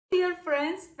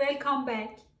friends, welcome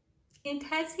back. In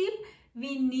Tezhib,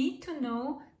 we need to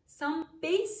know some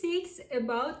basics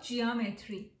about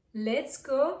geometry. Let's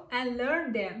go and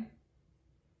learn them.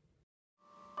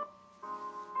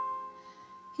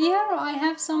 Here I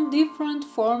have some different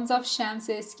forms of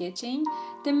Shamse sketching.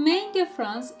 The main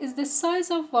difference is the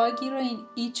size of Vagira in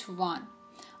each one.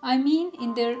 I mean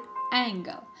in their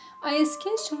angle. I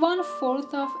sketched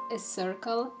 1/4 of a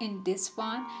circle in this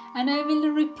one and I will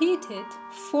repeat it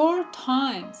 4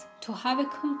 times to have a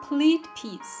complete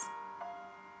piece.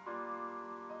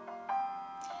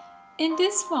 In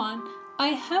this one, I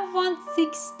have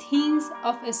 1/16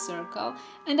 of a circle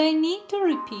and I need to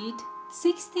repeat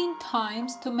 16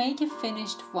 times to make a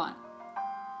finished one.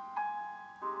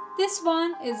 This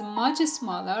one is much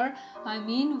smaller, I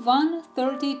mean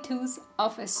 1/32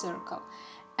 of a circle,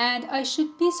 and I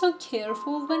should be so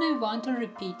careful when I want to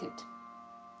repeat it.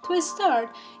 To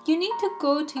start, you need to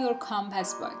go to your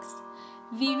compass box.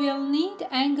 We will need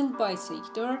angle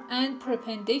bisector and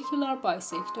perpendicular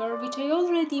bisector, which I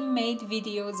already made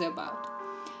videos about.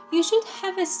 You should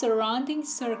have a surrounding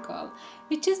circle,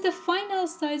 which is the final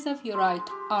size of your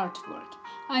artwork.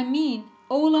 I mean,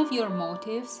 all of your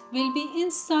motifs will be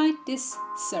inside this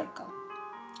circle.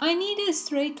 I need a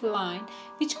straight line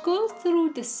which goes through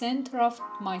the center of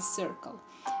my circle.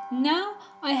 Now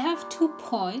I have 2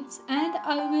 points and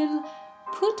I will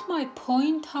put my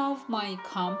point of my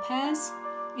compass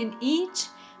in each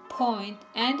point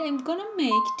and I'm gonna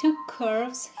make 2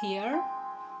 curves here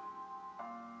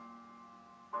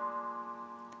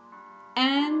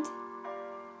and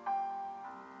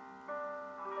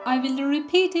I will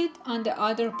repeat it on the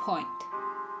other point.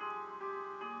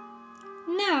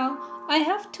 Now I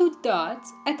have 2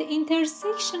 dots at the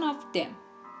intersection of them.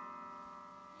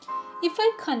 If I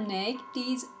connect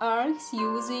these arcs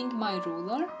using my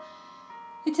ruler,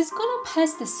 it is gonna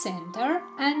pass the center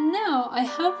and now I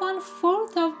have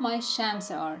 1/4 of my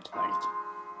Shamse artwork.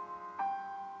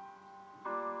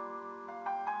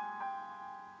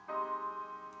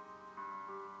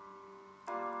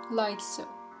 Like so.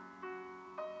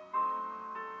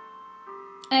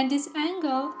 And this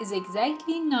angle is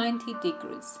exactly 90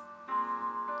 degrees.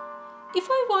 If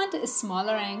I want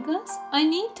smaller angles, I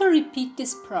need to repeat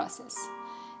this process.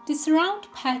 This round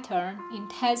pattern in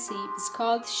Tazhib is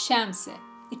called Shamse.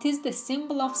 It is the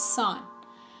symbol of sun.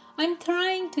 I'm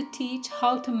trying to teach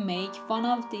how to make one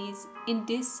of these in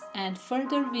this and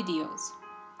further videos.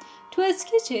 To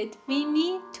sketch it, we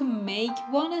need to make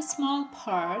one small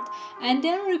part and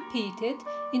then repeat it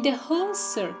in the whole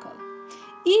circle.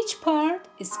 Each part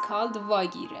is called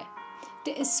Vagira.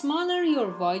 The smaller your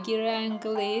Vagira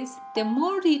angle is, the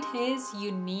more details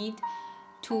you need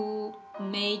to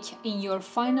make in your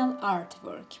final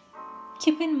artwork.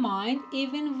 Keep in mind,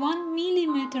 even 1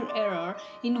 millimeter error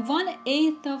in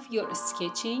 1/8 of your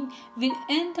sketching will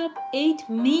end up 8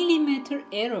 millimeter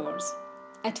errors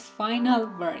at final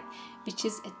work, which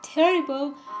is a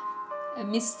terrible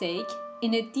mistake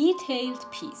in a detailed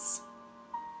piece.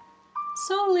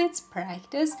 So let's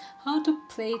practice how to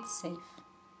play it safe.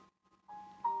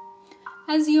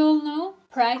 As you all know,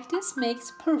 practice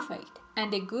makes perfect,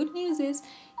 and the good news is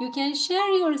you can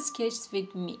share your sketches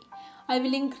with me. I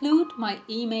will include my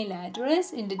email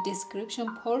address in the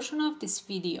description portion of this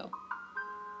video.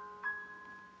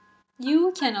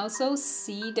 You can also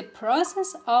see the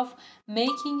process of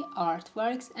making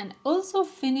artworks and also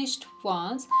finished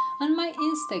ones on my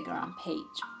Instagram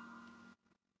page.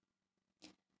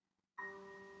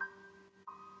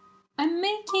 I'm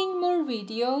making more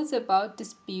videos about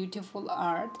this beautiful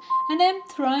art and I'm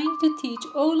trying to teach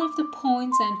all of the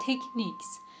points and techniques.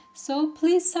 So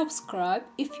please subscribe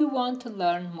if you want to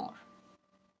learn more.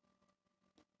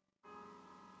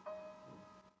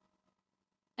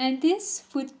 And this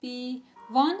would be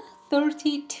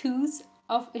 1/32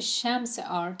 of a Shamse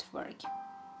artwork.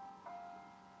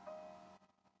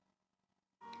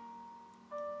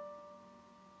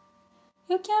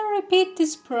 You can repeat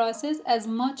this process as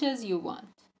much as you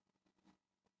want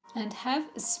and have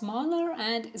smaller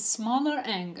and smaller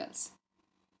angles.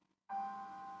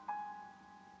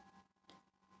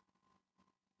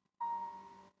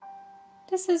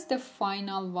 This is the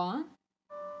final one.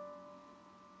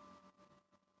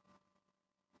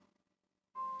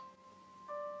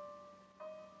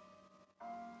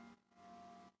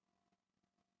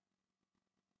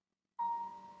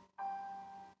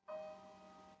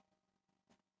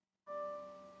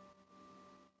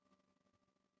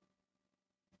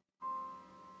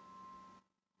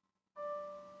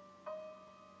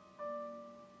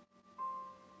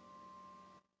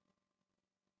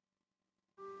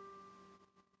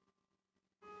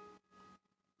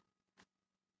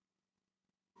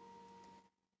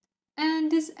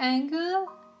 and this angle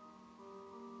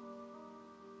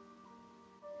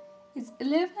is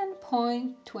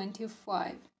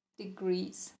 11.25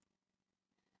 degrees.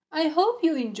 I hope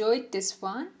you enjoyed this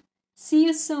one. See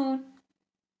you soon.